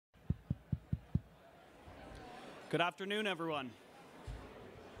Good afternoon, everyone.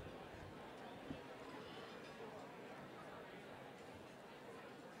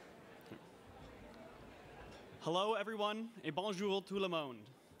 Hello, everyone, et bonjour tout le monde.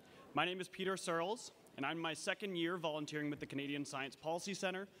 My name is Peter Searles, and I'm in my second year volunteering with the Canadian Science Policy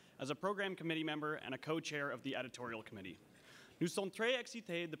Centre as a program committee member and a co-chair of the editorial committee. Nous sommes très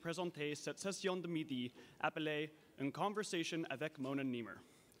excités de présenter cette session de midi appelée Une conversation avec Mona Nemer.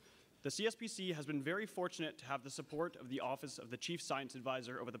 The CSPC has been very fortunate to have the support of the Office of the Chief Science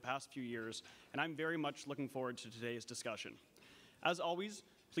Advisor over the past few years, and I'm very much looking forward to today's discussion. As always,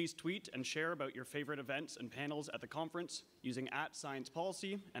 please tweet and share about your favorite events and panels at the conference using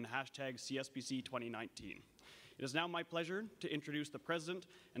 @SciencePolicy and #CSPC2019. It is now my pleasure to introduce the President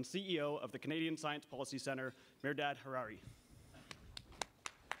and CEO of the Canadian Science Policy Centre, Mehrdad Harari.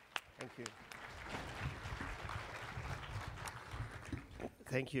 Thank you.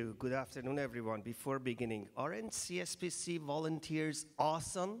 Thank you. Good afternoon, everyone. Before beginning, aren't CSPC volunteers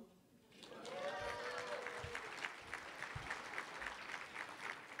awesome?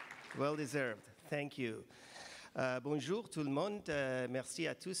 Well deserved. Thank you. Bonjour tout le monde. Merci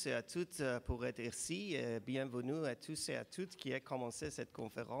à tous et à toutes pour être ici. Bienvenue à tous et à toutes qui ont commencé cette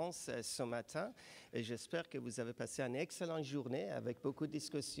conférence ce matin. Et j'espère que vous avez passé une excellente journée avec beaucoup de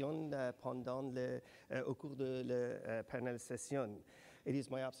discussions au cours de la panel session. It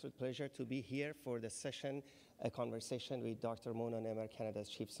is my absolute pleasure to be here for the session, a conversation with Dr. Mona Nemer, Canada's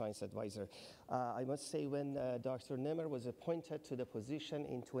Chief Science Advisor. I must say when Dr. Nemer was appointed to the position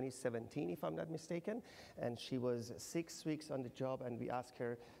in 2017, if I'm not mistaken, and she was 6 weeks on the job, and we asked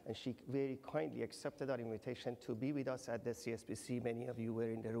her, and she very kindly accepted our invitation to be with us at the CSPC. Many of you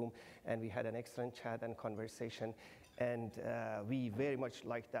were in the room, and we had an excellent chat and conversation. And we very much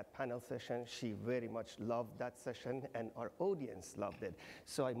liked that panel session. She very much loved that session, and our audience loved it.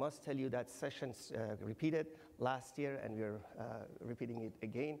 So I must tell you that sessions repeated last year, and we're repeating it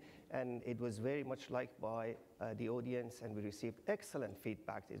again. And it was very much liked by the audience, and we received excellent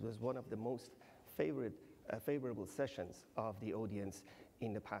feedback. It was one of the most favorable sessions of the audience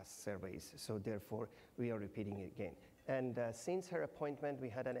in the past surveys. So therefore, we are repeating it again. And since her appointment, we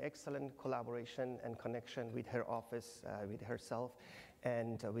had an excellent collaboration and connection with her office, with herself.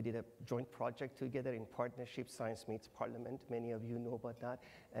 And we did a joint project together in partnership, Science Meets Parliament. Many of you know about that.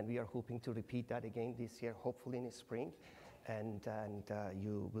 And we are hoping to repeat that again this year, hopefully in the spring. And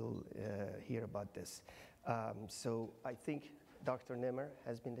you will hear about this. So I think Dr. Nemer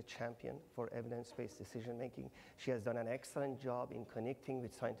has been the champion for evidence-based decision-making. She has done an excellent job in connecting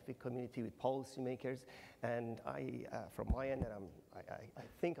with scientific community, with policymakers, and from my end, and I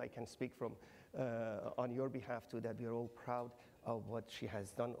think I can speak from on your behalf too, that we are all proud of what she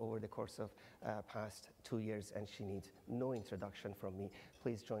has done over the course of past 2 years, and she needs no introduction from me.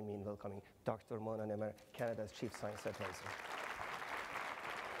 Please join me in welcoming Dr. Mona Nemer, Canada's Chief Science Advisor.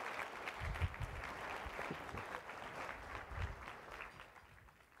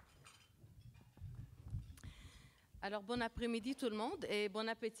 Alors, bon après-midi tout le monde et bon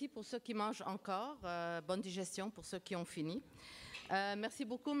appétit pour ceux qui mangent encore, bonne digestion pour ceux qui ont fini. Merci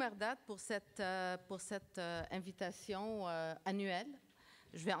beaucoup Mehrdad pour cette invitation annuelle.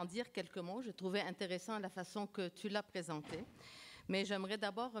 Je vais en dire quelques mots. J'ai trouvé intéressant la façon que tu l'as présentée. Mais j'aimerais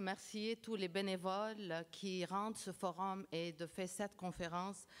d'abord remercier tous les bénévoles qui rendent ce forum et de faire cette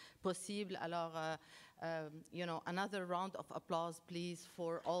conférence possible. Alors, another round of applause, please,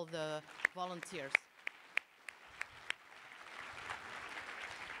 for all the volunteers.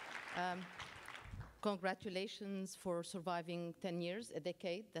 Congratulations for surviving 10 years, a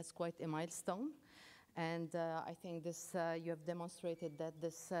decade. That's quite a milestone. And I think you have demonstrated that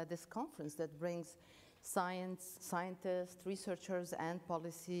this conference that brings scientists, researchers, and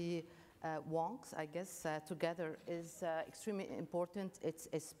policy wonks, I guess, together is extremely important. It's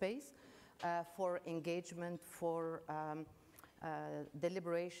a space for engagement, for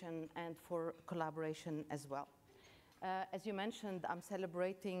deliberation, and for collaboration as well. As you mentioned, I'm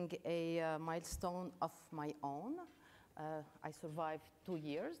celebrating a milestone of my own. I survived 2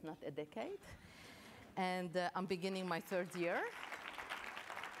 years, not a decade. And I'm beginning my 3rd year.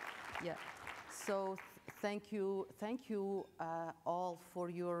 Yeah. So thank you all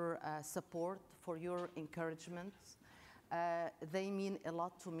for your support, for your encouragement. They mean a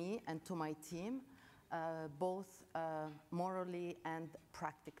lot to me and to my team, both morally and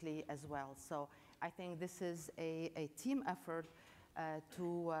practically as well. So I think this is a team effort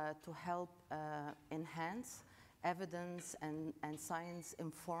to help enhance evidence and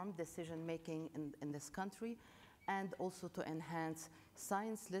science-informed decision-making in this country, and also to enhance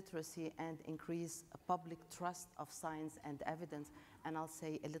science literacy and increase public trust of science and evidence. And I'll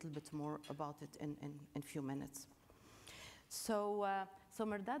say a little bit more about it in a few minutes. So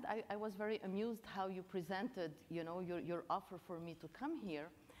Merdad, I was very amused how you presented, your offer for me to come here.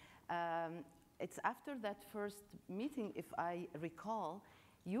 It's after that first meeting, if I recall,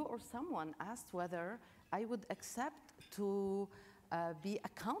 you or someone asked whether I would accept to be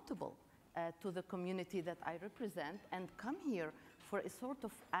accountable to the community that I represent and come here for a sort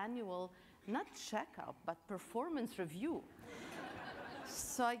of annual, not checkup, but performance review.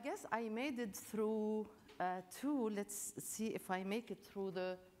 So I guess I made it through two. Let's see if I make it through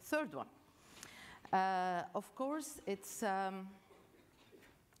the third one. Of course, it's a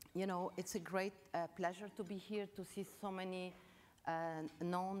great pleasure to be here, to see so many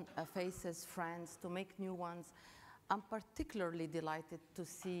known faces, friends, to make new ones. I'm particularly delighted to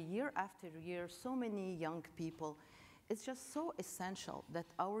see year after year so many young people. It's just so essential that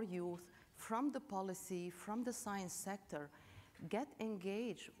our youth, from the policy, from the science sector, get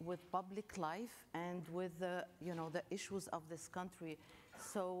engaged with public life and with the issues of this country.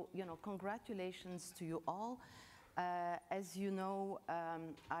 So, congratulations to you all. As you know,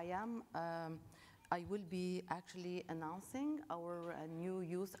 I will be actually announcing our new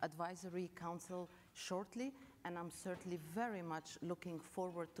Youth Advisory Council shortly, and I'm certainly very much looking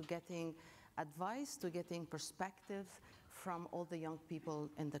forward to getting advice, to getting perspectives from all the young people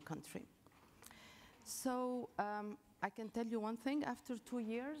in the country. So I can tell you one thing, after 2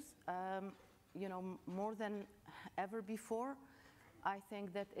 years, more than ever before, I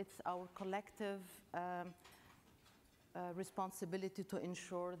think that it's our collective responsibility to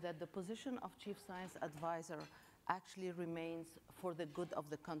ensure that the position of Chief Science Advisor actually remains for the good of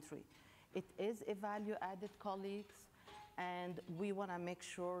the country. It is a value-added, colleagues, and we want to make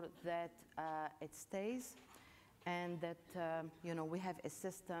sure that it stays and that we have a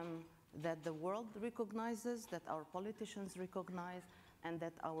system that the world recognizes, that our politicians recognize, and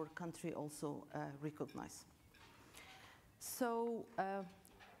that our country also recognize. So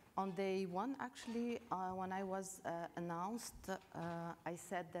on day one, actually, when I was announced, I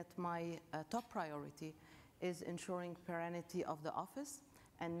said that my top priority is ensuring perennity of the office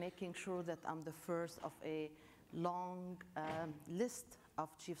and making sure that I'm the first of a long list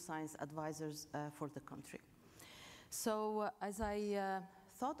of chief science advisors for the country. So as I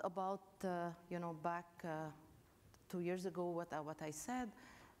thought about, back 2 years ago, what I said,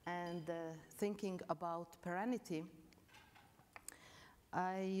 and thinking about perennity,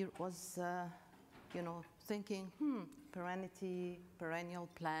 I was, thinking, perennity, perennial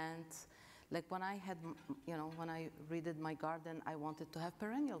plants. Like when I had, when I redid my garden, I wanted to have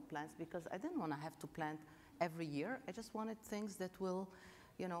perennial plants because I didn't want to have to plant every year. I just wanted things that will,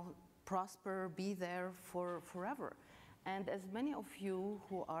 prosper, be there for forever. And as many of you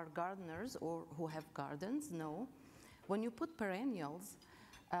who are gardeners or who have gardens know, when you put perennials,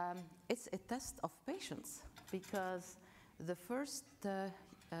 it's a test of patience, because the first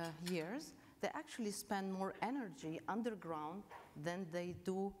years, they actually spend more energy underground than they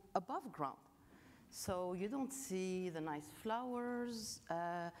do above ground. So you don't see the nice flowers,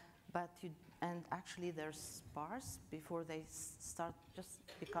 and actually they're sparse before they start just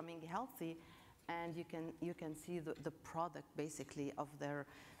becoming healthy, and you can see the product basically of their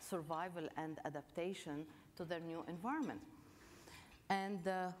survival and adaptation to their new environment. And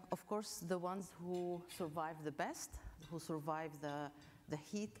of course, the ones who survive the best, who survive the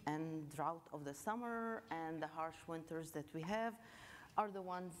heat and drought of the summer and the harsh winters that we have, are the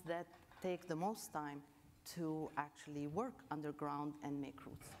ones that take the most time to actually work underground and make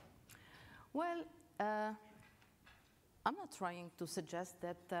roots. Well, I'm not trying to suggest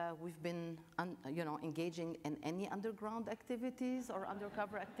that we've been, engaging in any underground activities or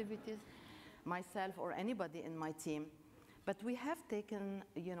undercover activities, myself or anybody in my team. But we have taken,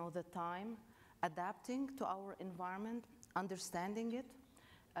 the time adapting to our environment, understanding it,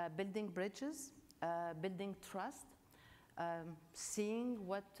 building bridges, building trust, seeing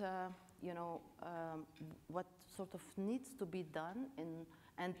what sort of needs to be done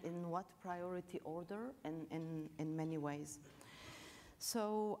and in what priority order in many ways.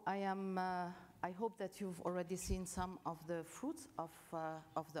 So I hope that you've already seen some of the fruits of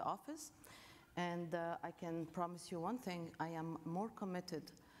the office. And I can promise you one thing: I am more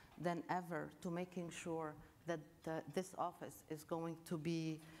committed than ever to making sure that this office is going to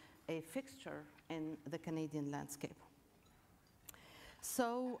be a fixture in the Canadian landscape.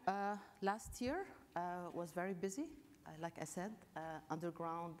 So last year was very busy, like I said,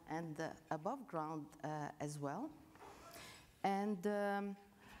 underground and above ground as well. And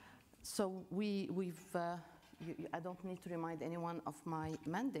so we've I don't need to remind anyone of my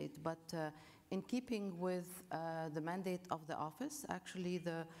mandate, but in keeping with the mandate of the office, actually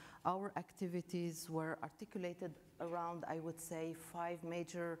our activities were articulated around, I would say, 5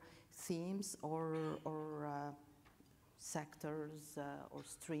 major themes or sectors or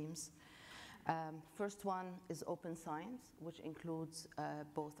streams. First one is open science, which includes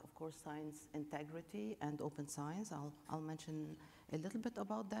both, of course, science integrity and open science. I'll mention a little bit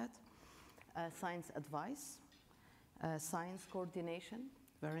about that. Science advice, science coordination,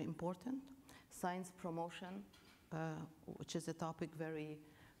 very important. Science promotion, which is a topic very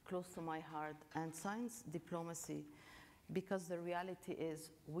close to my heart, and science diplomacy, because the reality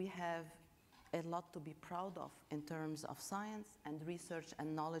is we have a lot to be proud of in terms of science and research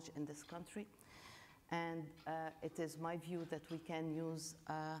and knowledge in this country. And it is my view that we can use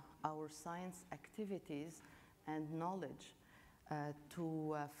our science activities and knowledge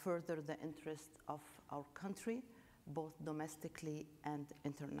to further the interest of our country, both domestically and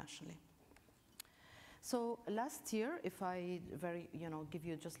internationally. So last year, if I give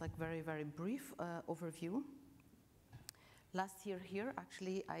you just like very brief overview. Last year here,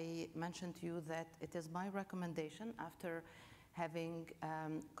 actually, I mentioned to you that it is my recommendation after having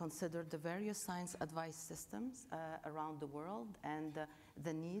considered the various science advice systems around the world and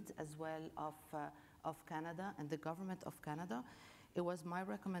the needs as well of Canada and the government of Canada. It was my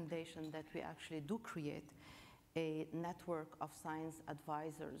recommendation that we actually do create a network of science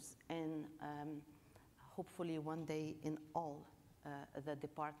advisors in hopefully one day in all the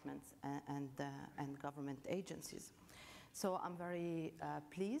departments and government agencies. So I'm very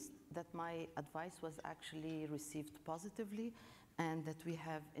pleased that my advice was actually received positively and that we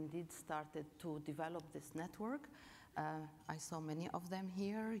have indeed started to develop this network. I saw many of them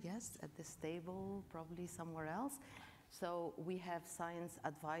here, yes, at this table, probably somewhere else. So we have science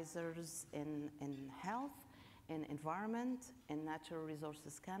advisors in health, in environment, in Natural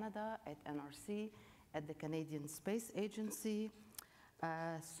Resources Canada, at NRC, at the Canadian Space Agency,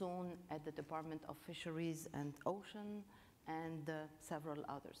 soon at the Department of Fisheries and Ocean, and several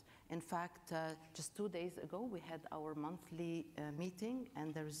others. In fact, just 2 days ago, we had our monthly meeting,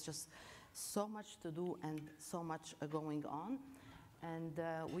 and there is just so much to do and so much going on. And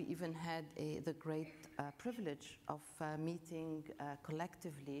we even had the great privilege of meeting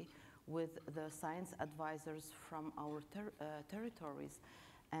collectively with the science advisors from our territories.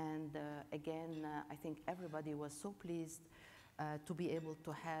 And again, I think everybody was so pleased to be able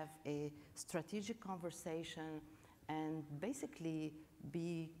to have a strategic conversation and basically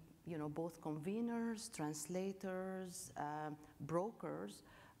be, both conveners, translators, brokers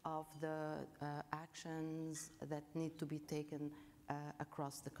of the actions that need to be taken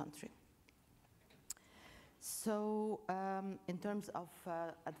across the country. So in terms of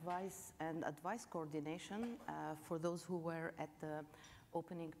advice and advice coordination, for those who were at the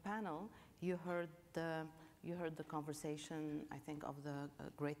opening panel, you heard the conversation, I think, of the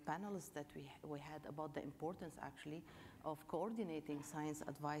great panelists that we had about the importance, actually, of coordinating science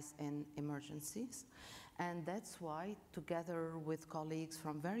advice in emergencies. And that's why, together with colleagues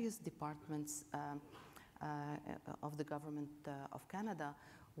from various departments of the government of Canada,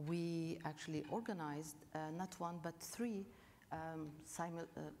 we actually organized not one but 3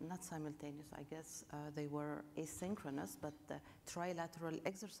 not simultaneous, I guess they were asynchronous, but trilateral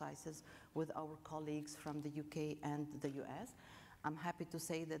exercises with our colleagues from the UK and the US. I'm happy to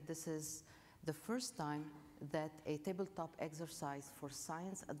say that this is the first time that a tabletop exercise for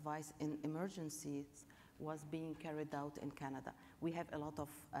science advice in emergencies was being carried out in Canada. We have a lot of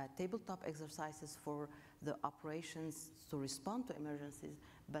tabletop exercises for the operations to respond to emergencies,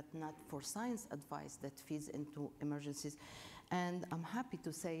 but not for science advice that feeds into emergencies. And I'm happy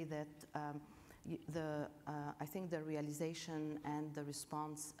to say that I think the realization and the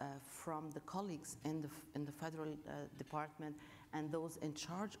response from the colleagues in the federal department and those in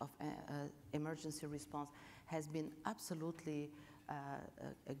charge of emergency response has been absolutely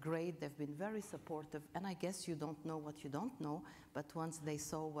great. They've been very supportive, and I guess you don't know what you don't know, but once they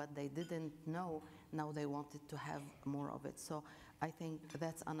saw what they didn't know, now they wanted to have more of it. So I think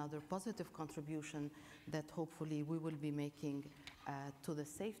that's another positive contribution that hopefully we will be making to the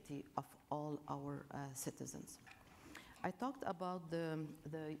safety of all our citizens. I talked about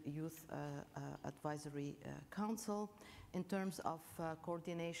the Youth Advisory Council in terms of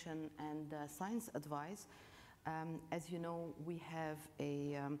coordination and science advice. As you know, we have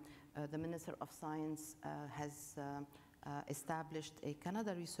the Minister of Science has established a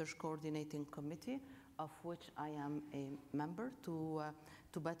Canada Research Coordinating Committee, of which I am a member, to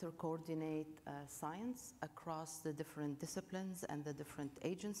better coordinate science across the different disciplines and the different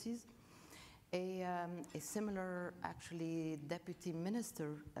agencies. A similar, actually, deputy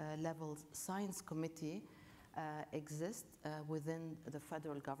minister level science committee exists within the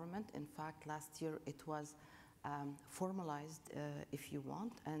federal government. In fact, last year it was formalized, if you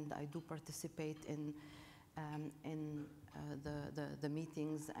want, and I do participate in the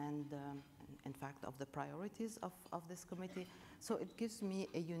meetings and, in fact, of the priorities of this committee. So it gives me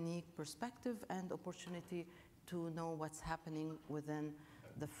a unique perspective and opportunity to know what's happening within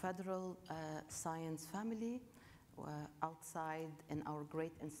the federal science family, outside in our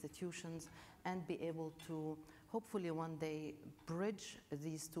great institutions, and be able to hopefully one day bridge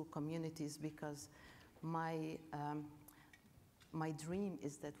these two communities, because my dream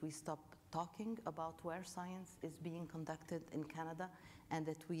is that we stop talking about where science is being conducted in Canada, and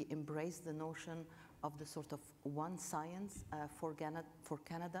that we embrace the notion of the sort of one science for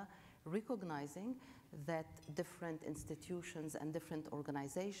Canada, recognizing that different institutions and different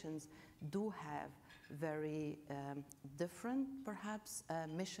organizations do have very different, perhaps,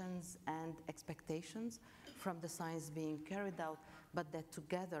 missions and expectations from the science being carried out, but that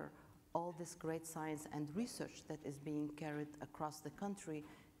together all this great science and research that is being carried across the country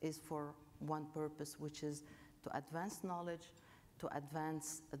is for one purpose, which is to advance knowledge, to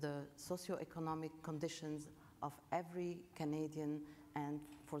advance the socioeconomic conditions of every Canadian, and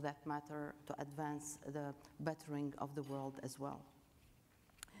for that matter, to advance the bettering of the world as well.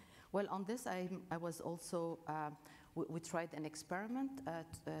 Well, on this, I was also, we tried an experiment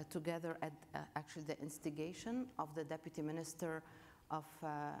together at actually the instigation of the Deputy Minister of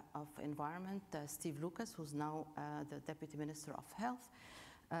Environment, Steve Lucas, who's now the Deputy Minister of Health.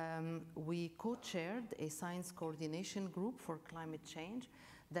 We co-chaired a science coordination group for climate change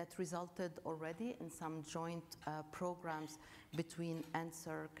that resulted already in some joint programs between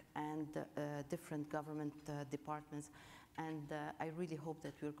NSERC and different government departments. And I really hope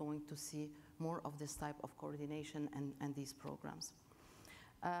that we're going to see more of this type of coordination and these programs.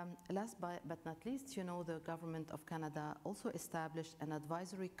 Last but not least, you know, the Government of Canada also established an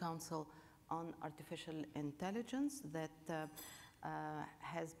advisory council on artificial intelligence that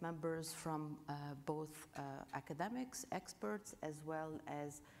has members from both academics, experts, as well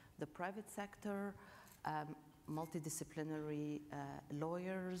as the private sector, multidisciplinary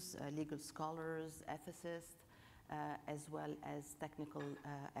lawyers, legal scholars, ethicists, as well as technical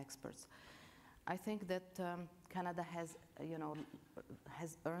experts. I think that Canada has,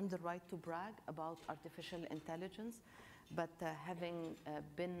 has earned the right to brag about artificial intelligence, but having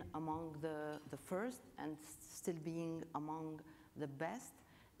been among the first and still being among the best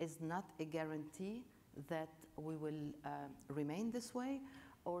is not a guarantee that we will remain this way,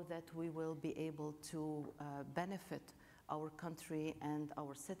 or that we will be able to benefit our country and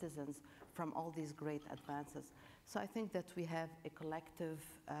our citizens from all these great advances. So I think that we have a collective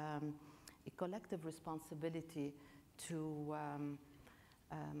responsibility to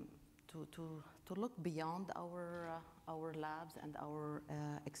look beyond our labs and our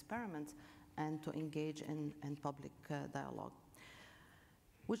experiments, and to engage in public dialogue.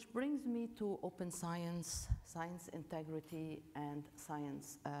 Which brings me to open science, science integrity, and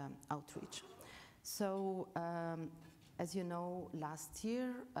science outreach. So, as you know, last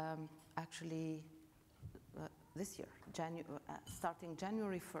year, actually this year, starting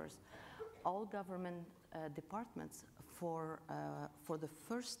January 1st, all government departments for the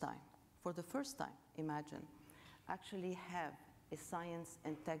first time, imagine, actually have a science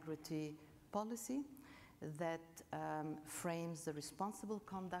integrity policy that frames the responsible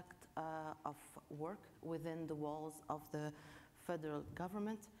conduct of work within the walls of the federal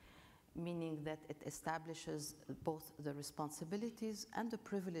government, meaning that it establishes both the responsibilities and the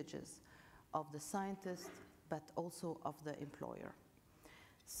privileges of the scientist, but also of the employer.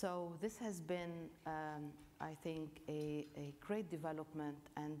 So this has been, I think, a great development,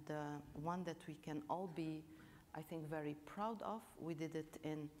 and one that we can all be, I think, very proud of. We did it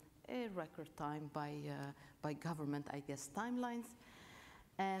in a record time by government, I guess, timelines.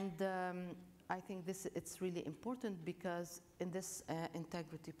 And I think it's really important, because in this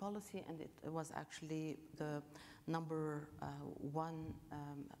integrity policy, and it was actually the number one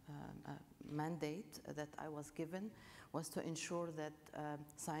mandate that I was given, was to ensure that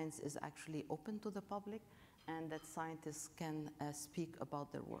science is actually open to the public, and that scientists can speak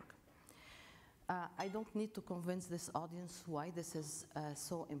about their work. I don't need to convince this audience why this is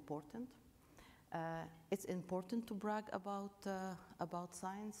so important. It's important to brag about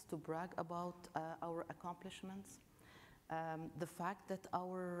science, to brag about our accomplishments. The fact that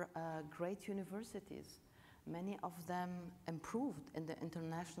our great universities, many of them improved in the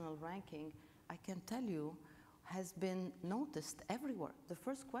international ranking, I can tell you, has been noticed everywhere. The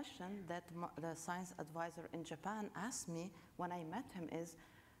first question that the science advisor in Japan asked me when I met him is,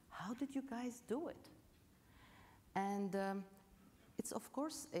 how did you guys do it? And it's of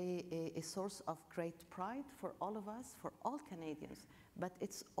course a source of great pride for all of us, for all Canadians, but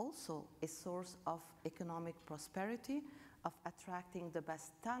it's also a source of economic prosperity, of attracting the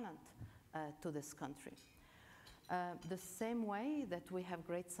best talent to this country. The same way that we have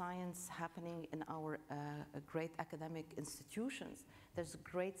great science happening in our great academic institutions, there's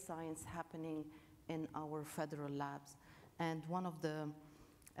great science happening in our federal labs. And one of the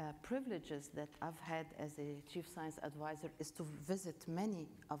privileges that I've had as a chief science advisor is to visit many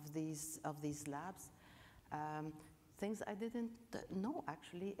of these labs, things I didn't know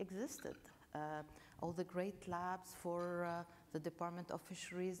actually existed. All the great labs for the Department of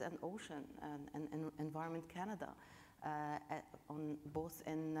Fisheries and Ocean and Environment Canada, both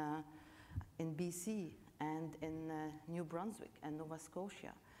in BC and in New Brunswick and Nova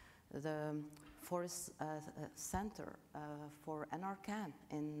Scotia. The Forest Center for NRCan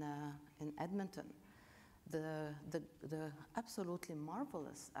in Edmonton. The absolutely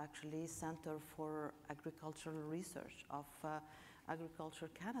marvelous, actually, Center for Agricultural Research of Agriculture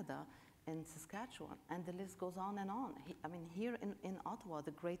Canada in Saskatchewan, and the list goes on and on. I mean, here in Ottawa,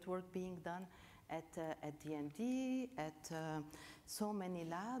 the great work being done at DMD, at so many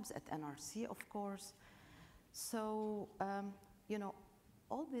labs, at NRC, of course. So, you know,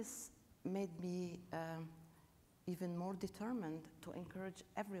 all this made me even more determined to encourage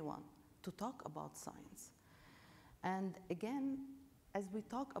everyone to talk about science. And again, as we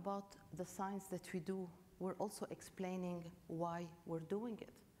talk about the science that we do, we're also explaining why we're doing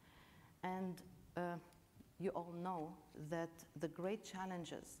it. And you all know that the great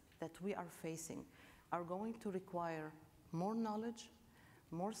challenges that we are facing are going to require more knowledge,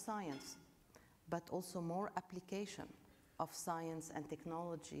 more science, but also more application of science and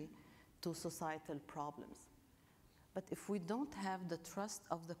technology to societal problems. But if we don't have the trust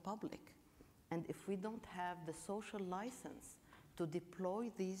of the public, and if we don't have the social license to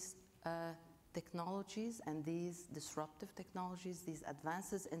deploy these technologies and these disruptive technologies, these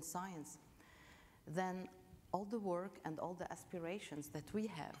advances in science, then all the work and all the aspirations that we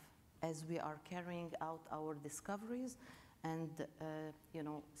have as we are carrying out our discoveries and you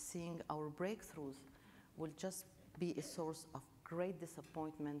know, seeing our breakthroughs will just be a source of great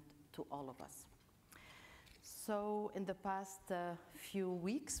disappointment to all of us. So in the past few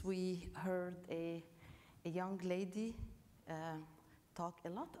weeks, we heard a young lady talk a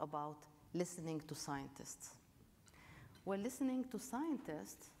lot about listening to scientists. Well, listening to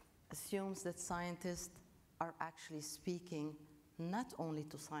scientists assumes that scientists are actually speaking not only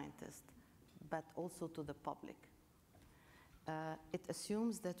to scientists, but also to the public. It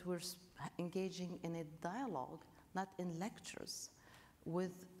assumes that we're engaging in a dialogue, not in lectures,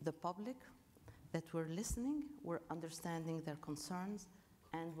 with the public, that we're listening, we're understanding their concerns,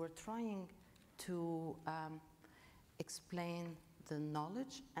 and we're trying to explain the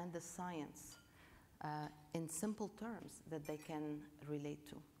knowledge and the science in simple terms that they can relate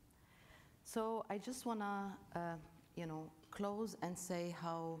to. So I just want to, you know, close and say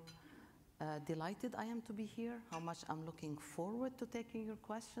how delighted I am to be here, how much I'm looking forward to taking your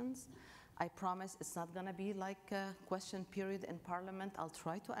questions. I promise it's not going to be like a question period in Parliament. I'll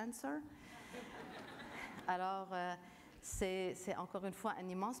try to answer. Alors, c'est encore une fois un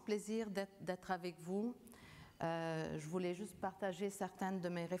immense plaisir d'être avec vous. Je voulais juste partager certaines de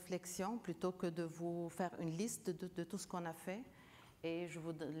mes réflexions plutôt que de vous faire une liste de tout ce qu'on a fait. Et je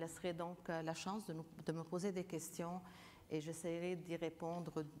vous laisserai donc la chance de me poser des questions et j'essaierai d'y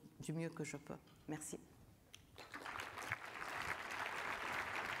répondre du mieux que je peux. Merci.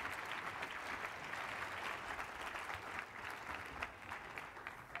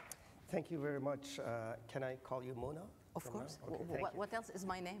 Thank you very much. Can I call you Mona? Of course. Okay, what else is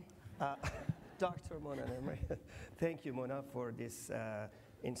my name? Dr. Mona Nemer. Thank you, Mona, for this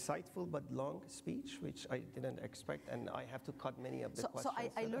insightful but long speech, which I didn't expect, and I have to cut many of the questions.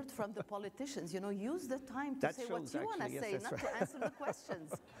 So I learned from the politicians, you know, use the time to say what you want to say, not to answer the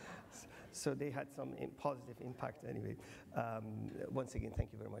questions. So they had some positive impact anyway. Once again,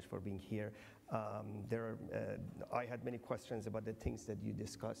 thank you very much for being here. I had many questions about the things that you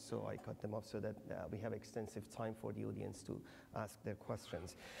discussed, so I cut them off so that we have extensive time for the audience to ask their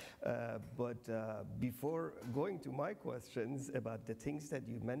questions. But before going to my questions about the things that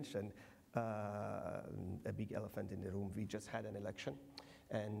you mentioned, a big elephant in the room, we just had an election.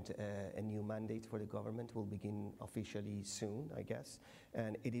 And a new mandate for the government will begin officially soon, I guess.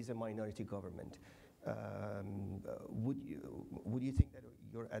 And it is a minority government. Would you think that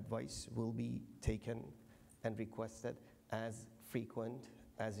your advice will be taken and requested as frequent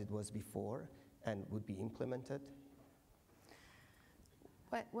as it was before and would be implemented?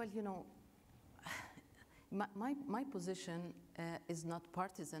 Well, you know, my position is not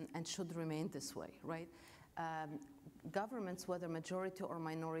partisan and should remain this way, right? Governments, whether majority or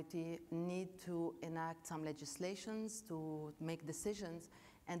minority, need to enact some legislations to make decisions,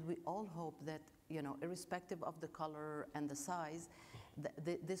 and we all hope that, you know, irrespective of the color and the size,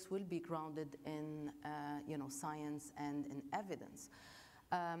 this will be grounded in, you know, science and in evidence.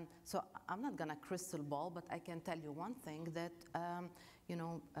 So I'm not gonna crystal ball, but I can tell you one thing, that, you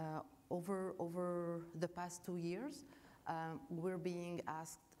know, over the past 2 years, we're being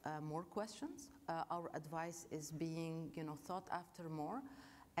asked more questions. Our advice is being, you know, thought after more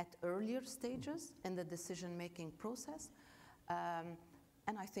at earlier stages in the decision-making process,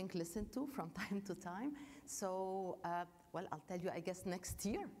 and I think listened to from time to time. So, well, I'll tell you, I guess, next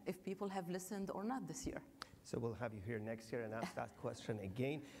year, if people have listened or not this year. So we'll have you here next year and ask that question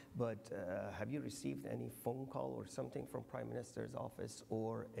again. But have you received any phone call or something from Prime Minister's office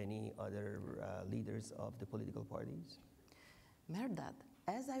or any other leaders of the political parties? Merdad,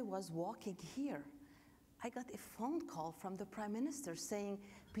 as I was walking here, I got a phone call from the Prime Minister saying,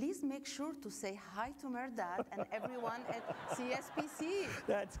 please make sure to say hi to Merdad and everyone at CSPC.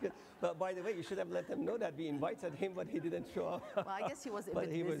 That's good. But by the way, you should have let them know that we invited him, but he didn't show up. Well, I guess he was a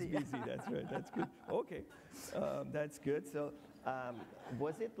bit busy. But he was busy, that's right, that's good. Okay, that's good. So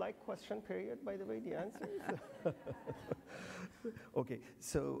was it like question period, by the way, the answers? Okay,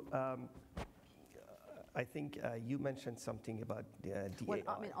 so I think you mentioned something about the AI. Well,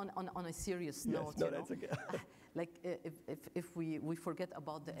 I mean, on a serious note, no, you know, that's okay. like if we forget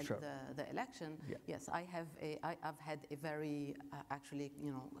about the Sure. the election, Yeah. yes, I've had a very actually,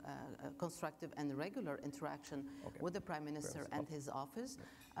 you know, constructive and regular interaction with the Prime Minister and his office.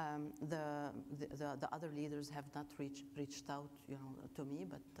 The other leaders have not reached out, you know, to me,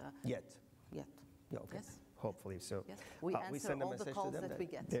 but Yet. Yeah, okay. Yes. Hopefully so. Yes, we answer send a all the message calls to them that we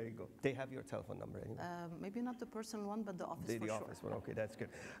get. There you go. They have your telephone number anyway. Maybe not the personal one, but the office The for sure. office one, okay, that's good.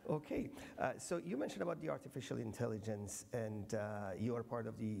 Okay, so you mentioned about the artificial intelligence, and you are part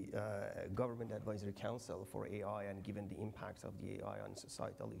of the Government Advisory Council for AI, and given the impacts of the AI on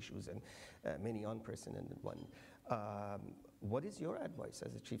societal issues and many unprecedented one. What is your advice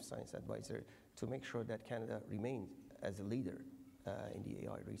as a Chief Science Advisor to make sure that Canada remains as a leader in the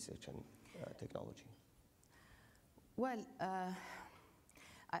AI research and technology? Well, I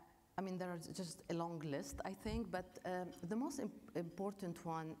mean, there is just a long list, I think, but the most important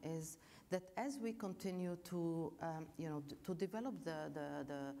one is that as we continue to, you know, to develop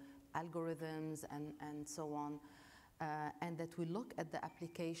the algorithms and so on, and that we look at the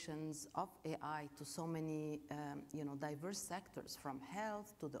applications of AI to so many, you know, diverse sectors, from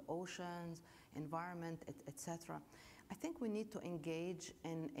health to the oceans, environment, etc. I think we need to engage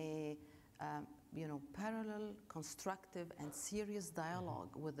in a you know, parallel, constructive, and serious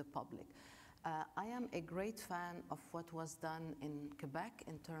dialogue with the public. I am a great fan of what was done in Quebec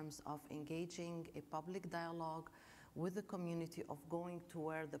in terms of engaging a public dialogue with the community, of going to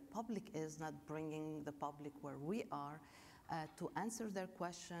where the public is, not bringing the public where we are, to answer their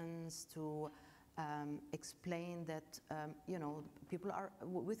questions, to explain that, you know, people are,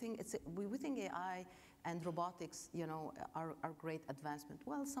 we think AI and robotics, you know, are great advancement.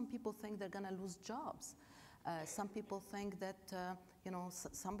 Well, some people think they're gonna lose jobs. Some people think that, you know,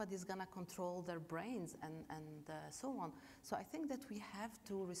 somebody's gonna control their brains and so on. So I think that we have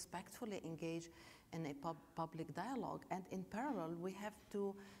to respectfully engage in a public dialogue. And in parallel, we have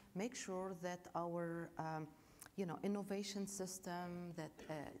to make sure that our, you know, innovation system, that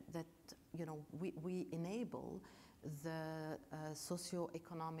you know, we enable the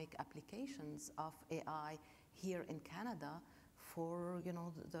socio-economic applications of AI here in Canada for, you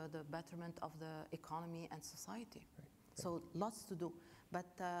know, the betterment of the economy and society. Right. So lots to do. But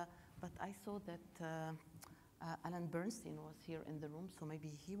I saw that Alan Bernstein was here in the room, so maybe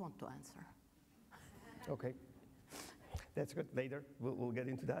he wants to answer. Okay. That's good. Later, we'll get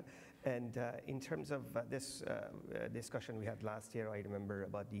into that. And in terms of this discussion we had last year, I remember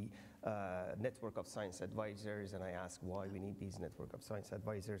about the network of science advisors, and I asked why we need these network of science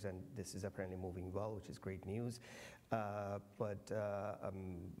advisors, and this is apparently moving well, which is great news. But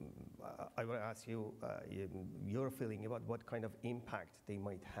I want to ask you your feeling about what kind of impact they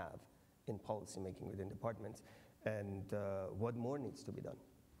might have in policymaking within departments, and what more needs to be done.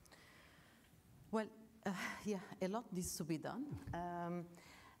 Well, yeah, a lot needs to be done.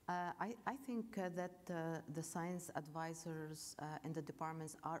 I think that the science advisors in the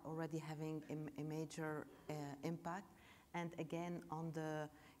departments are already having a major impact. And again, on the,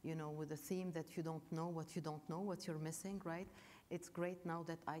 with the theme that you don't know what you don't know, what you're missing, right? It's great now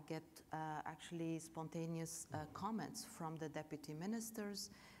that I get actually spontaneous comments from the deputy ministers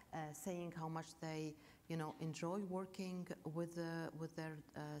saying how much they, enjoy working with their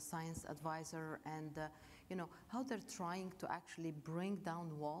science advisor, and how they're trying to actually bring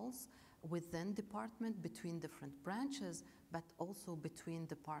down walls within department, between different branches, but also between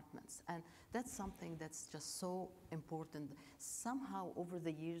departments. And that's something that's just so important. Somehow over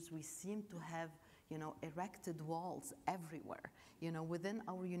the years we seem to have erected walls everywhere, within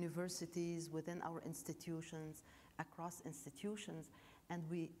our universities, within our institutions, across institutions. And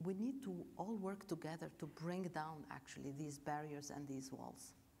we need to all work together to bring down actually these barriers and these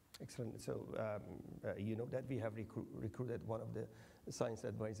walls. Excellent. So you know that we have recruited one of the science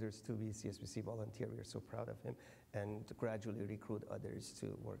advisors to be CSPC volunteer. We are so proud of him, and to gradually recruit others to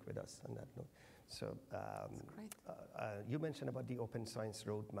work with us on that note. So That's great. You mentioned about the open science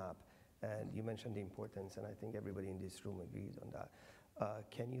roadmap, and you mentioned the importance, and I think everybody in this room agrees on that.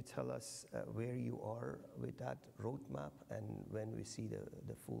 Can you tell us where you are with that roadmap and when we see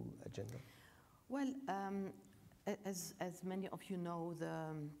the full agenda? Well, as many of you know,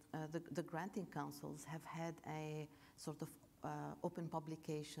 the granting councils have had a sort of open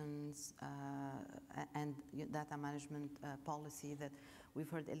publications and data management policy that we've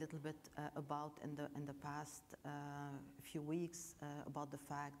heard a little bit about in the past few weeks, about the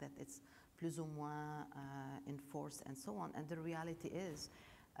fact that it's plus ou moins enforced and so on. And the reality is,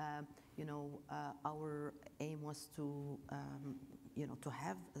 our aim was to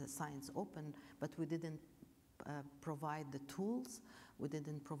have science open, but we didn't provide the tools, we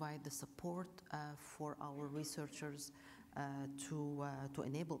didn't provide the support for our researchers to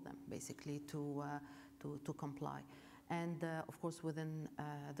enable them, basically, to comply. And of course, within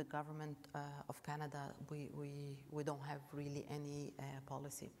the government of Canada, we don't have really any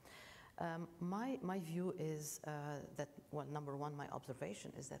policy. My view is that, well, number one, my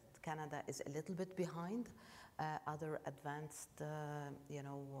observation is that Canada is a little bit behind other advanced,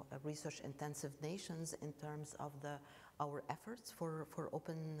 research-intensive nations in terms of our efforts for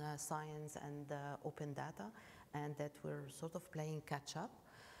open science and open data, and that we're sort of playing catch up.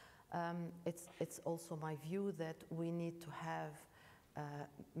 It's also my view that we need to have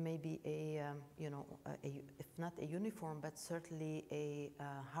maybe if not a uniform, but certainly a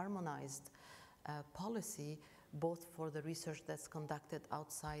harmonized policy, both for the research that's conducted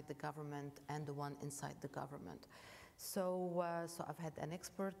outside the government and the one inside the government. So I've had an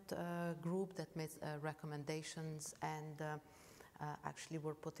expert group that makes recommendations, and actually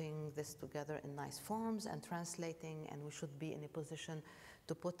we're putting this together in nice forms and translating, and we should be in a position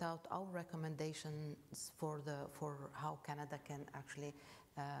to put out our recommendations for how Canada can actually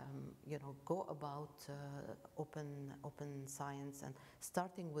go about open science, and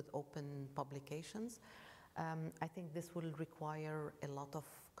starting with open publications. I think this will require a lot of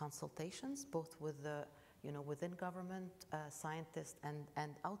consultations, both with the within government, scientists,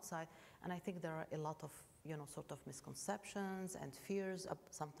 and outside. And I think there are a lot of sort of misconceptions and fears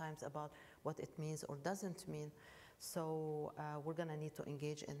sometimes about what it means or doesn't mean. So we're going to need to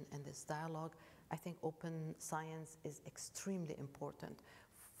engage in this dialogue. I think open science is extremely important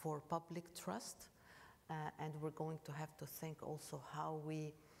for public trust, and we're going to have to think also how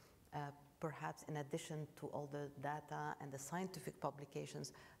we perhaps, in addition to all the data and the scientific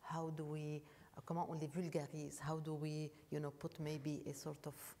publications, how do we, comment on les vulgarise, how do we, put maybe a sort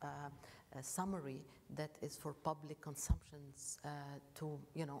of a summary that is for public consumptions to,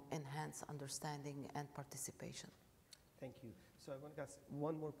 enhance understanding and participation. Thank you. So I want to ask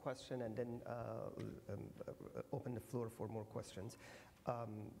one more question and then open the floor for more questions.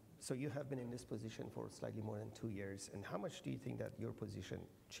 So you have been in this position for slightly more than 2 years, and how much do you think that your position,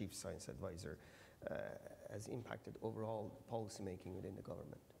 Chief Science Advisor, has impacted overall policymaking within the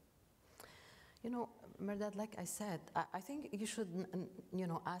government? Merdad, like I said, I think you should,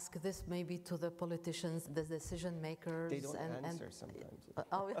 ask this maybe to the politicians, the decision makers. They don't answer sometimes.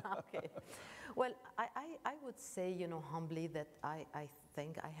 Oh, okay. Well, I would say, humbly, that I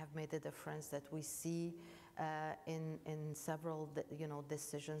think I have made a difference, that we see in several,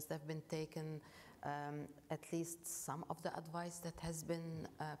 decisions that have been taken, at least some of the advice that has been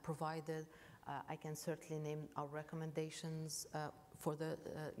provided. I can certainly name our recommendations for the,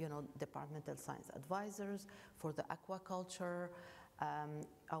 departmental science advisors, for the aquaculture,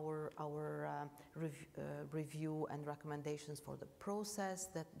 our review and recommendations for the process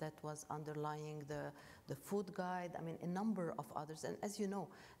that was underlying the food guide. I mean, a number of others. And as you know,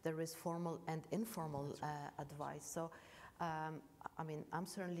 there is formal and informal advice. So I mean, I'm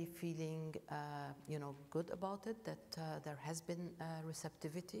certainly feeling, good about it, that there has been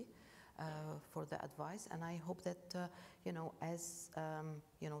receptivity for the advice, and I hope that, as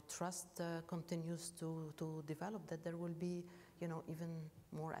trust continues to develop, that there will be, even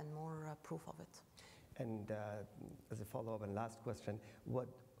more and more proof of it. And as a follow-up and last question, what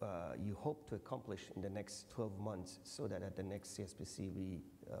you hope to accomplish in the next 12 months so that at the next CSPC we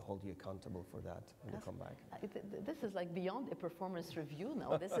hold you accountable for that when you come back? This is like beyond a performance review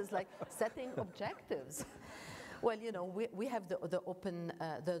now. This is like setting objectives. Well, we have the open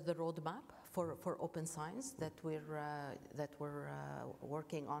the roadmap for open science that we're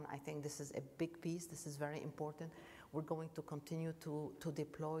working on. I think this is a big piece. This is very important. We're going to continue to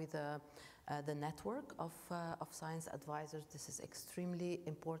deploy the network of science advisors. This is extremely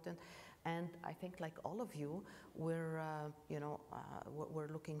important, and I think, like all of you, we're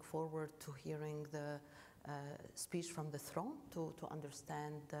looking forward to hearing the speech from the throne to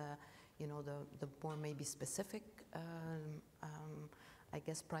understand the more maybe specific I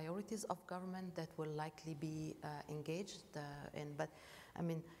guess priorities of government that will likely be engaged in. But I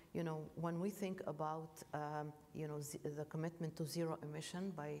mean, when we think about the commitment to zero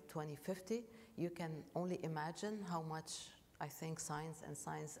emission by 2050, you can only imagine how much I think science and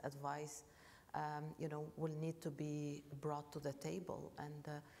science advice will need to be brought to the table, and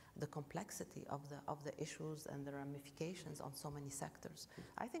the complexity of the issues and the ramifications on so many sectors.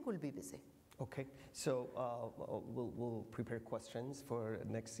 I think we'll be busy. Okay, so we'll prepare questions for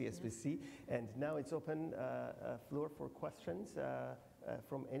next CSPC, and now it's open floor for questions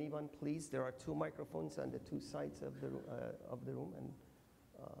from anyone, please. There are 2 microphones on the 2 sides of the room,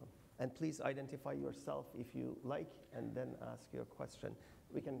 and please identify yourself if you like, and then ask your question.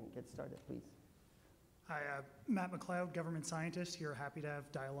 We can get started, please. Hi, Matt McLeod, government scientist here, happy to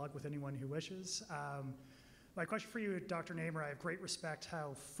have dialogue with anyone who wishes. My question for you, Dr. Nemer, I have great respect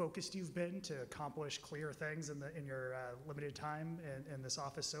how focused you've been to accomplish clear things in your limited time in this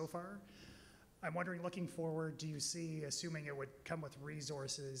office so far. I'm wondering, looking forward, do you see, assuming it would come with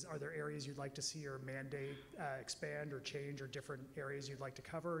resources, are there areas you'd like to see your mandate expand or change, or different areas you'd like to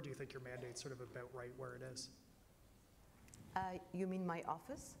cover, or do you think your mandate's sort of about right where it is? You mean my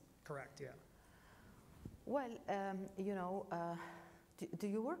office? Correct, yeah. Well, do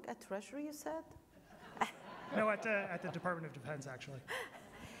you work at Treasury, you said? No, at the Department of Defense, actually.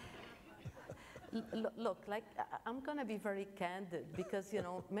 Look, like, I'm going to be very candid because,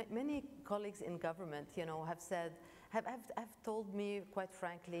 many colleagues in government, have told me, quite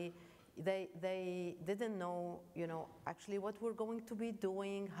frankly, they didn't know, actually what we're going to be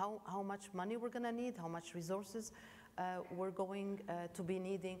doing, how much money we're going to need, how much resources we're going to be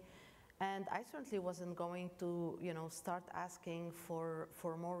needing. And I certainly wasn't going to, start asking for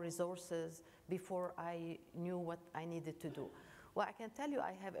more resources before I knew what I needed to do. Well, I can tell you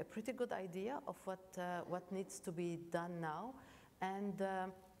I have a pretty good idea of what needs to be done now. And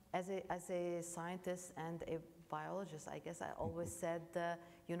as a scientist and a biologist, I guess I always said,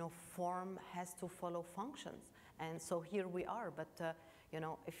 form has to follow functions. And so here we are. But,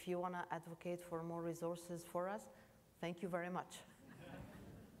 if you want to advocate for more resources for us, thank you very much.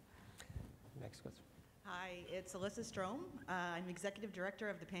 Next question. Hi, it's Alyssa Strome. I'm Executive Director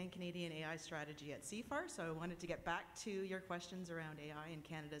of the Pan-Canadian AI Strategy at CFAR, so I wanted to get back to your questions around AI and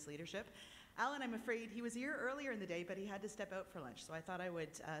Canada's leadership. Alan, I'm afraid he was here earlier in the day, but he had to step out for lunch, so I thought I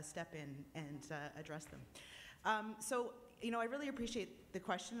would step in and address them. I really appreciate the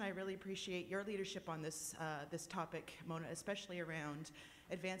question. I really appreciate your leadership on this topic, Mona, especially around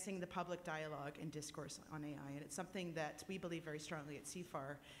advancing the public dialogue and discourse on AI, and it's something that we believe very strongly at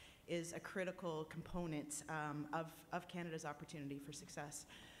CFAR is a critical component of Canada's opportunity for success.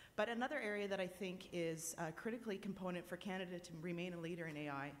 But another area that I think is a critically component for Canada to remain a leader in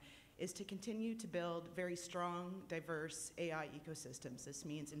AI is to continue to build very strong, diverse AI ecosystems. This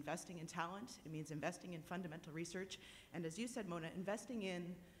means investing in talent, it means investing in fundamental research, and as you said, Mona, investing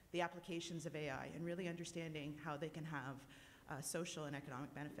in the applications of AI and really understanding how they can have social and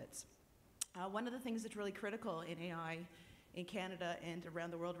economic benefits. One of the things that's really critical in AI in Canada and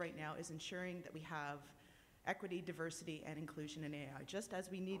around the world right now is ensuring that we have equity, diversity, and inclusion in AI. Just as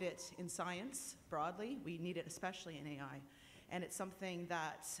we need it in science broadly, we need it especially in AI. And it's something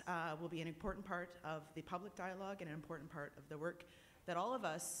that will be an important part of the public dialogue and an important part of the work that all of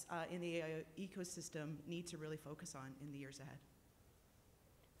us in the AI ecosystem need to really focus on in the years ahead.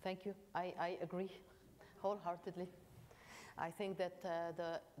 Thank you. I agree wholeheartedly. I think that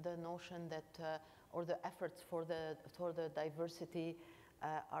the notion that or the efforts for the diversity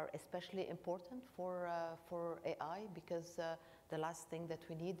are especially important for AI, because the last thing that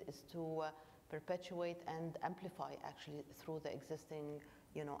we need is to perpetuate and amplify actually through the existing,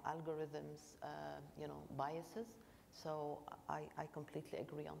 algorithms, biases. So I completely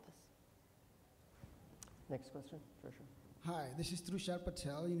agree on this. Next question, Trisha. Hi, this is Trushar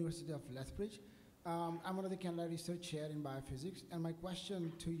Patel, University of Lethbridge. I'm one of the Canada Research Chair in Biophysics, and my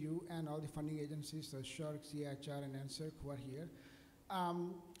question to you and all the funding agencies, so SHRC, CHR, and NSERC who are here.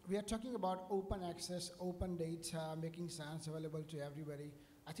 We are talking about open access, open data, making science available to everybody.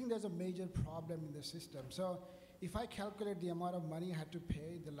 I think there's a major problem in the system. So if I calculate the amount of money I had to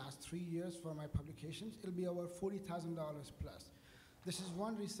pay the last 3 years for my publications, it'll be over $40,000 plus. This is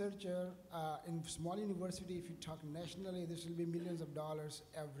one researcher in small university. If you talk nationally, this will be millions of dollars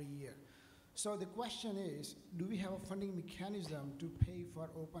every year. So the question is, do we have a funding mechanism to pay for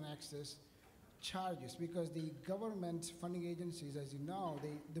open access charges? Because the government funding agencies, as you know,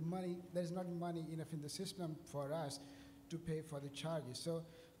 there's not money enough in the system for us to pay for the charges. So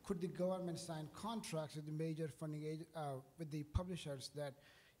could the government sign contracts with the major funding with the publishers that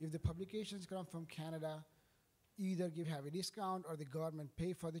if the publications come from Canada, either have a discount or the government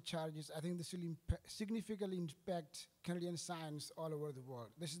pay for the charges? I think this will significantly impact Canadian science all over the world.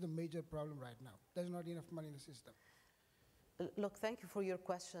 This is the major problem right now. There's not enough money in the system. Look, thank you for your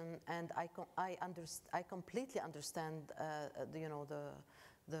question, and I completely understand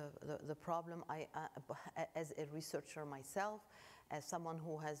the problem. As a researcher myself, as someone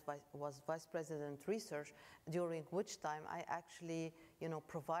who was vice president research, during which time I actually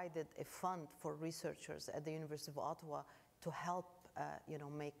provided a fund for researchers at the University of Ottawa to help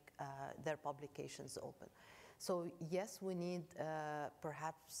make their publications open. So yes, we need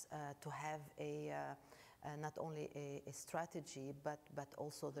perhaps to have not only a strategy but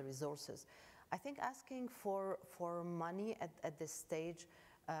also the resources. I think asking for money at this stage,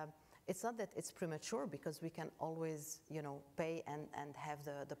 it's not that it's premature, because we can always pay and have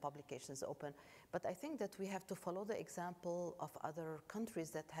the publications open. But I think that we have to follow the example of other countries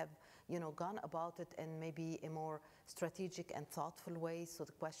that have gone about it in maybe a more strategic and thoughtful way. So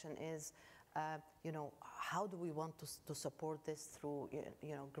the question is, how do we want to support this through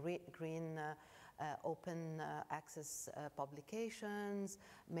green open access publications,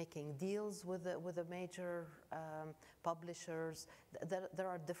 making deals with the major publishers. There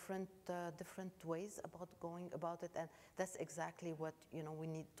are different ways about going about it, and that's exactly what we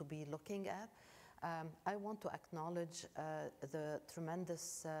need to be looking at. I want to acknowledge the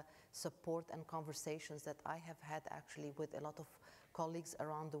tremendous support and conversations that I have had actually with a lot of colleagues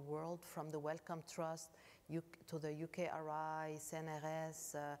around the world, from the Wellcome Trust to the UKRI,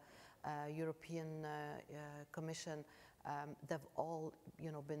 CNRS, European Commission. They've all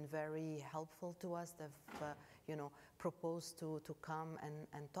been very helpful to us. They've proposed to come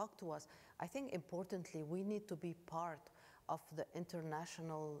and talk to us. I think importantly, we need to be part of the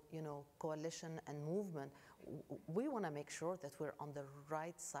international coalition and movement. We want to make sure that we're on the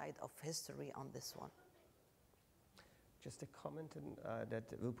right side of history on this one. Just a comment that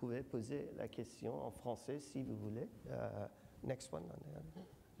vous pouvez poser la question en français si vous voulez. Next one.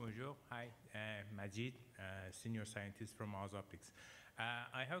 Bonjour, hi, Majid, senior scientist from Oz Optics.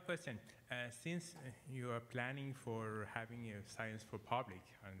 I have a question. Since you are planning for having a science for public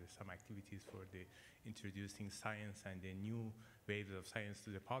and some activities for the introducing science and the new waves of science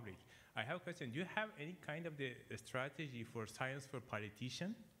to the public, I have a question. Do you have any kind of the strategy for science for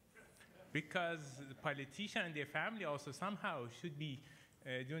politicians? Because the politician and their family also somehow should be,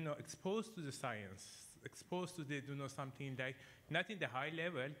 exposed to the science, exposed to the, something like, not in the high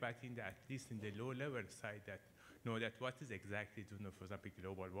level, but at least in the low level side, that know that what is exactly, for example,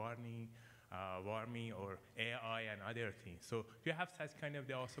 global warming, or AI and other things. So do you have such kind of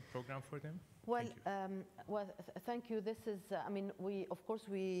also program for them? Well, thank you. This is, of course,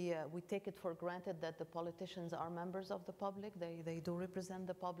 we take it for granted that the politicians are members of the public. They do represent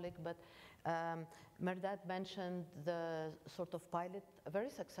the public. But Mehrdad mentioned the sort of very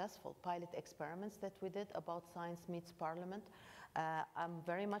successful pilot experiments that we did about Science Meets Parliament. I'm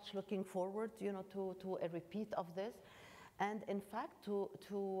very much looking forward, to a repeat of this. And in fact,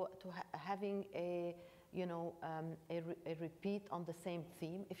 to having a repeat on the same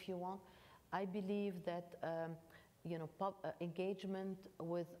theme, if you want. I believe that engagement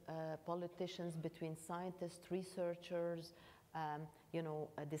with politicians, between scientists, researchers,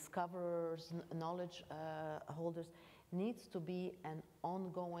 discoverers, knowledge holders, needs to be an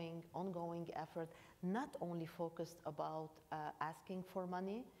ongoing effort, not only focused about asking for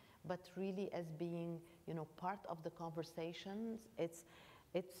money, but really as being part of the conversations. It's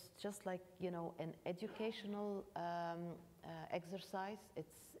just like an educational exercise.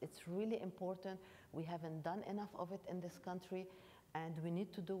 It's really important. We haven't done enough of it in this country. And we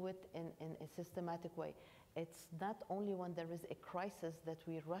need to do it in a systematic way. It's not only when there is a crisis that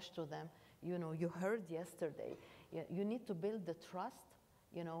we rush to them. You know, you heard yesterday, you need to build the trust,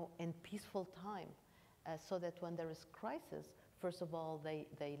 you know, in peaceful time, so that when there is crisis, first of all,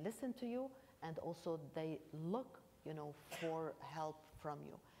 they listen to you, and also they look, you know, for help from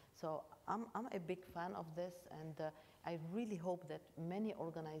you. So I'm a big fan of this, and I really hope that many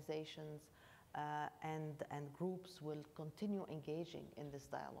organizations and groups will continue engaging in this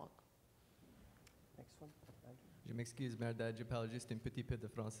dialogue. Next one. Je m'excuse, Merda, je parle juste un petit peu de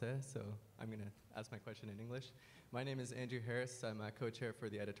français, so I'm going to ask my question in English. My name is Andrew Harris. I'm a co-chair for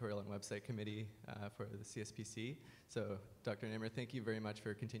the editorial and website committee for the CSPC. So, Dr. Nemer, thank you very much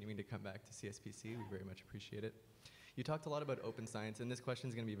for continuing to come back to CSPC. We very much appreciate it. You talked a lot about open science, and this question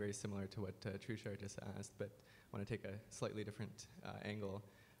is going to be very similar to what Trushar just asked, but I want to take a slightly different angle.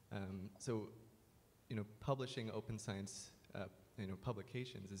 So, you know, publishing open science, you know,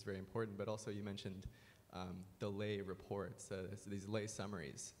 publications is very important, but also you mentioned the lay reports, so these lay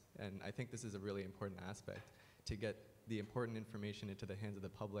summaries, and I think this is a really important aspect to get the important information into the hands of the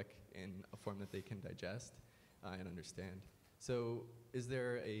public in a form that they can digest and understand. So, is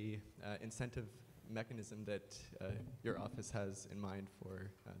there a incentive mechanism that your office has in mind for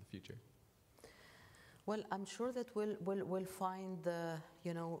the future? Well, I'm sure that we'll find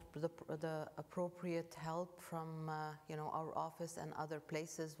you know, the appropriate help from you know, our office and other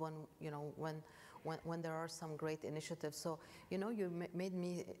places when, you know, when there are some great initiatives. So, you know, you made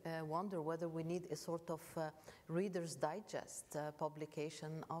me wonder whether we need a sort of Reader's Digest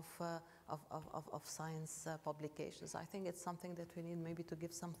publication of science publications. I think it's something that we need maybe to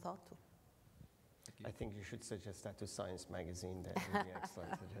give some thought to. I think you should suggest that to Science Magazine. That would be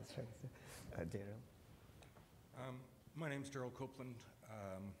excellent suggestion. Daryl. My name's Daryl Copeland.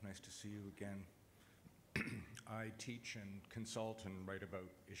 Nice to see you again. I teach and consult and write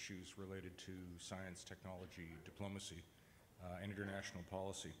about issues related to science, technology, diplomacy, and international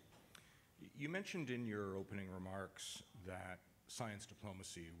policy. You mentioned in your opening remarks that science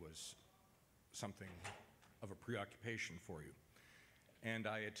diplomacy was something of a preoccupation for you. And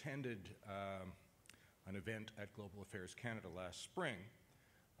I attended an event at Global Affairs Canada last spring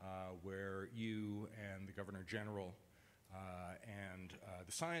where you and the Governor General and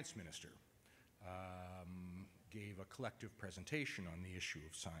the Science Minister gave a collective presentation on the issue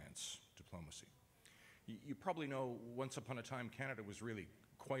of science diplomacy. You probably know, once upon a time, Canada was really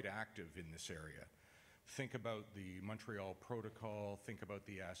quite active in this area. Think about the Montreal Protocol, think about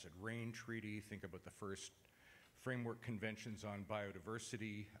the Acid Rain Treaty, think about the first framework conventions on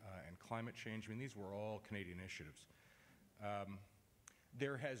biodiversity and climate change. I mean, these were all Canadian initiatives.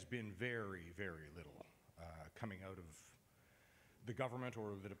 There has been very, very little coming out of the government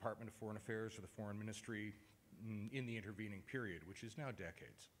or the Department of Foreign Affairs or the Foreign Ministry in the intervening period, which is now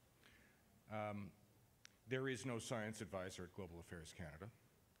decades. There is no science advisor at Global Affairs Canada.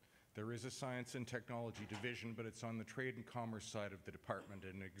 There is a science and technology division, but it's on the trade and commerce side of the department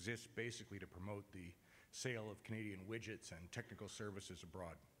and exists basically to promote the sale of Canadian widgets and technical services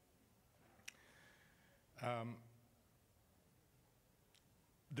abroad.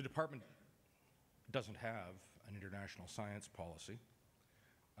 The department doesn't have an international science policy,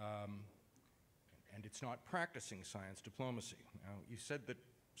 and it's not practicing science diplomacy. Now, you said that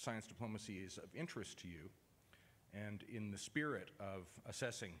science diplomacy is of interest to you, and in the spirit of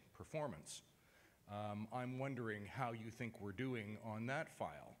assessing performance, I'm wondering how you think we're doing on that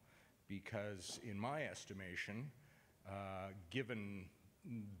file, because in my estimation, given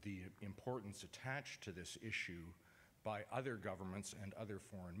the importance attached to this issue by other governments and other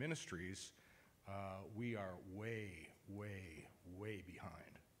foreign ministries, we are way, way, way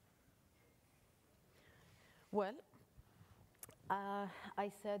behind. Well,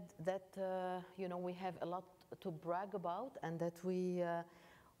 I said that you know, we have a lot to brag about, and that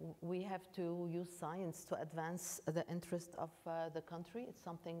we have to use science to advance the interest of the country. It's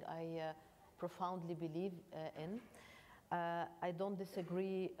something I profoundly believe in. I don't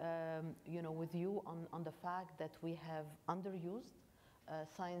disagree, you know, with you on the fact that we have underused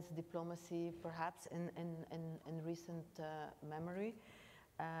science diplomacy, perhaps in recent memory.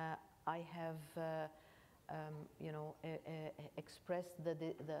 I have, you know, expressed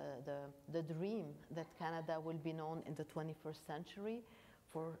the dream that Canada will be known in the 21st century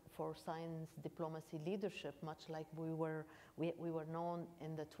for science diplomacy leadership, much like we were known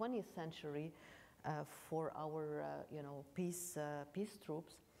in the 20th century for our, you know, peace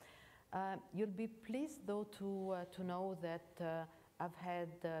troops. You'll be pleased, though, to know that I've had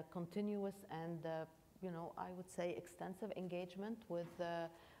continuous and, you know, I would say extensive engagement with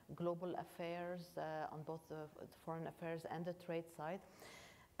global affairs, on both the foreign affairs and the trade side,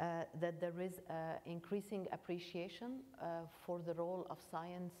 that there is increasing appreciation for the role of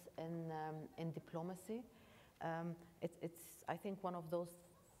science in diplomacy. It's, I think, one of those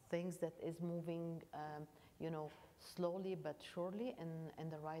things that is moving, slowly but surely in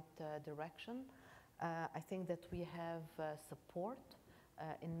the right direction. I think that we have support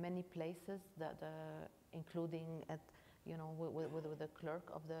in many places, including at, with the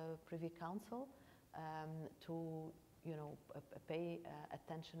clerk of the Privy Council, to pay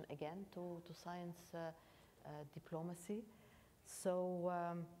attention again to science diplomacy. So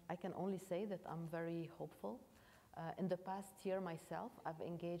I can only say that I'm very hopeful. In the past year myself, I've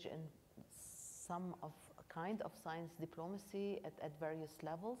engaged in some kind of science diplomacy at various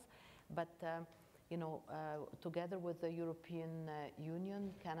levels, but together with the European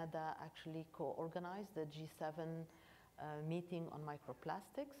Union, Canada actually co-organized the G7 meeting on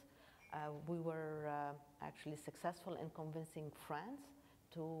microplastics. We were actually successful in convincing France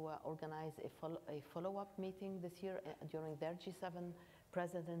to organize a follow-up meeting this year during their G7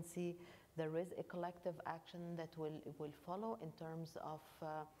 presidency. There is a collective action that will follow in terms of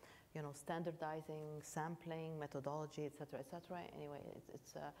standardizing, sampling, methodology, et cetera, et cetera. Anyway,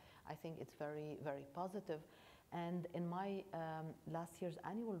 I think it's very, very positive. And in my last year's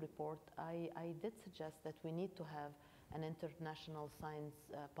annual report, I did suggest that we need to have an international science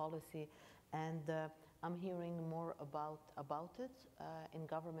policy, and I'm hearing more about it in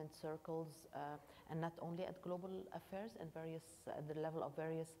government circles, and not only at global affairs and at the level of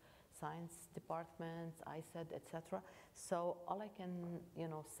various science departments, ISED, etc. So all I can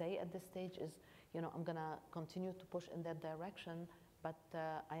say at this stage is I'm gonna continue to push in that direction, but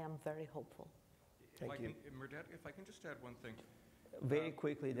I am very hopeful. Thank you. Merdad, if I can just add one thing. Very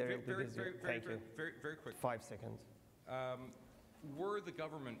quickly, Derek, thank you. Very quick. 5 seconds. Were the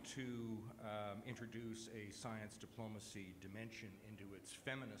government to introduce a science diplomacy dimension into its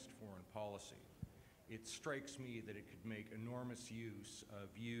feminist foreign policy, it strikes me that it could make enormous use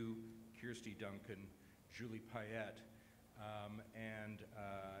of you, Kirsty Duncan, Julie Payette, and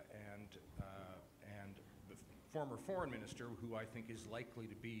the former foreign minister, who I think is likely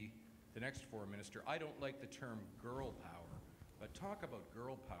to be the next foreign minister. I don't like the term girl power, but talk about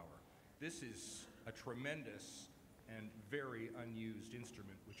girl power. This is a tremendous and very unused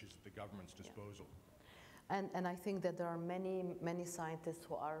instrument which is at the government's disposal. And I think that there are many scientists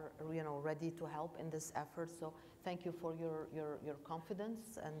who are ready to help in this effort. So thank you for your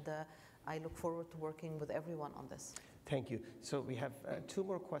confidence, and I look forward to working with everyone on this. Thank you. So we have 2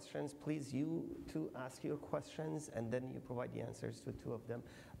 more questions. Please, you two ask your questions, and then you provide the answers to 2 of them.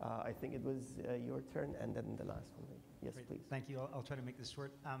 I think it was your turn, and then the last one. Yes, Great. please. Thank you. I'll try to make this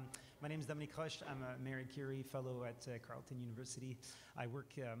short. My name is Dominique Roche. I'm a Mary Curie Fellow at Carleton University. I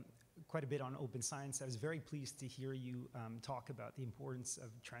work quite a bit on open science. I was very pleased to hear you talk about the importance of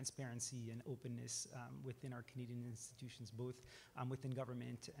transparency and openness within our Canadian institutions, both within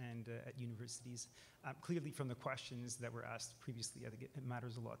government and at universities. Clearly from the questions that were asked previously, I think it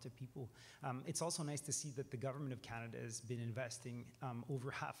matters a lot to people. It's also nice to see that the government of Canada has been investing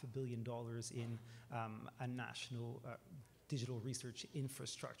over $500 million in a national digital research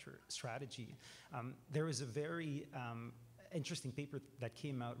infrastructure strategy. There was a very interesting paper that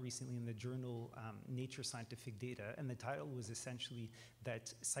came out recently in the journal Nature Scientific Data, and the title was essentially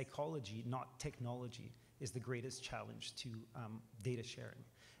that psychology, not technology, is the greatest challenge to data sharing.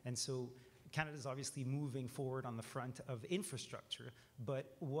 And so Canada is obviously moving forward on the front of infrastructure,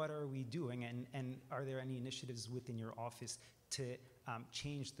 but what are we doing, and are there any initiatives within your office to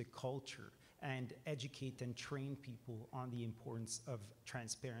change the culture and educate and train people on the importance of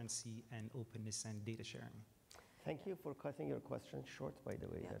transparency and openness and data sharing? Thank you for cutting your question short, by the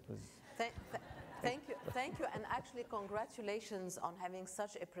way. Yeah. That was... Thank you, and actually congratulations on having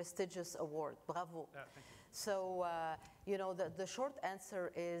such a prestigious award. Bravo. Thank you. So, the short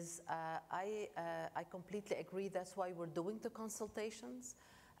answer is I completely agree. That's why we're doing the consultations,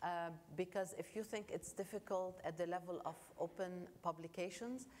 because if you think it's difficult at the level of open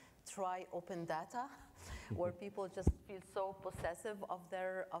publications, try open data, where people just feel so possessive of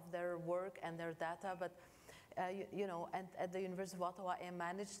their work and their data. But and at the University of Ottawa, I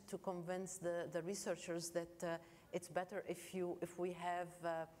managed to convince the researchers that it's better if we have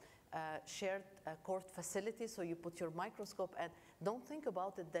shared court facilities, so you put your microscope, and don't think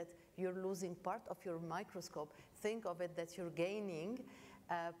about it that you're losing part of your microscope. Think of it that you're gaining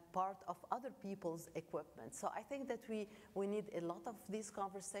part of other people's equipment. So I think that we need a lot of these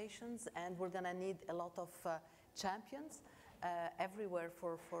conversations, and we're gonna need a lot of champions everywhere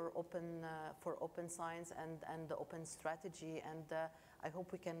for open science and the open strategy. And I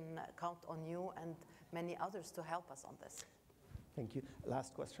hope we can count on you and many others to help us on this. Thank you.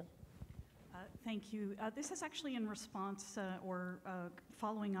 Last question. Thank you. This is actually in response or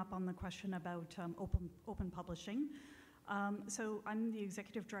following up on the question about open publishing. So I'm the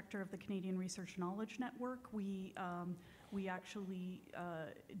executive director of the Canadian Research Knowledge Network. We actually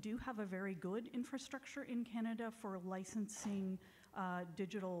do have a very good infrastructure in Canada for licensing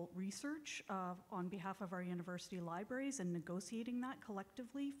digital research on behalf of our university libraries and negotiating that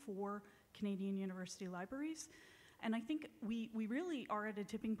collectively for Canadian university libraries. And I think we really are at a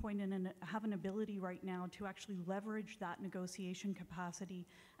tipping point and have an ability right now to actually leverage that negotiation capacity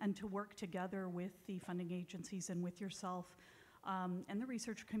and to work together with the funding agencies and with yourself and the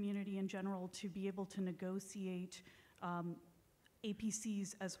research community in general to be able to negotiate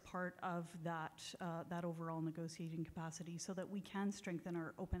APCs as part of that overall negotiating capacity so that we can strengthen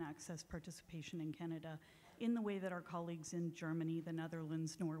our open access participation in Canada in the way that our colleagues in Germany, the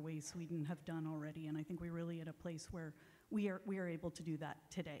Netherlands, Norway, Sweden have done already. And I think we're really at a place where we are able to do that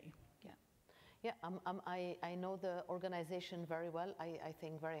today. Yeah, I know the organization very well. I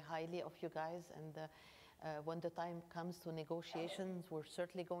think very highly of you guys. And when the time comes to negotiations, we're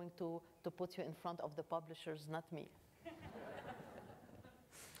certainly going to put you in front of the publishers, not me.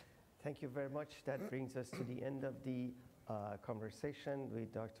 Thank you very much. That brings us to the end of the conversation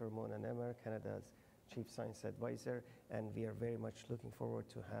with Dr. Mona Nemer, Canada's Chief Science Advisor, and we are very much looking forward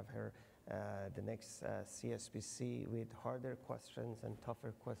to have her the next CSPC with harder questions and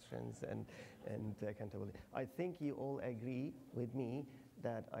tougher questions and accountability. I think you all agree with me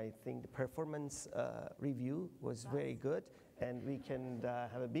that I think the performance review was very good, and we can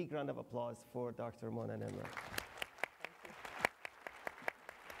have a big round of applause for Dr. Mona Nemer.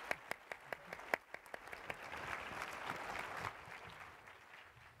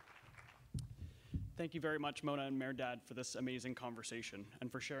 Thank you very much, Mona and Mehrdad, for this amazing conversation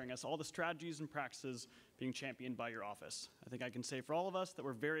and for sharing us all the strategies and practices being championed by your office. I think I can say for all of us that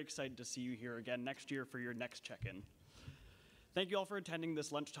we're very excited to see you here again next year for your next check-in. Thank you all for attending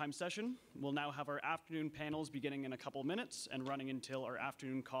this lunchtime session. We'll now have our afternoon panels beginning in a couple minutes and running until our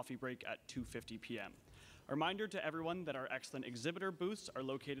afternoon coffee break at 2:50 p.m. A reminder to everyone that our excellent exhibitor booths are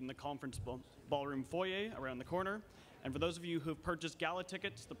located in the conference ballroom foyer around the corner. And for those of you who have purchased gala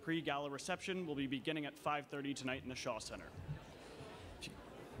tickets, the pre-gala reception will be beginning at 5:30 tonight in the Shaw Center.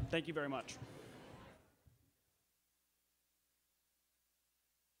 Thank you very much.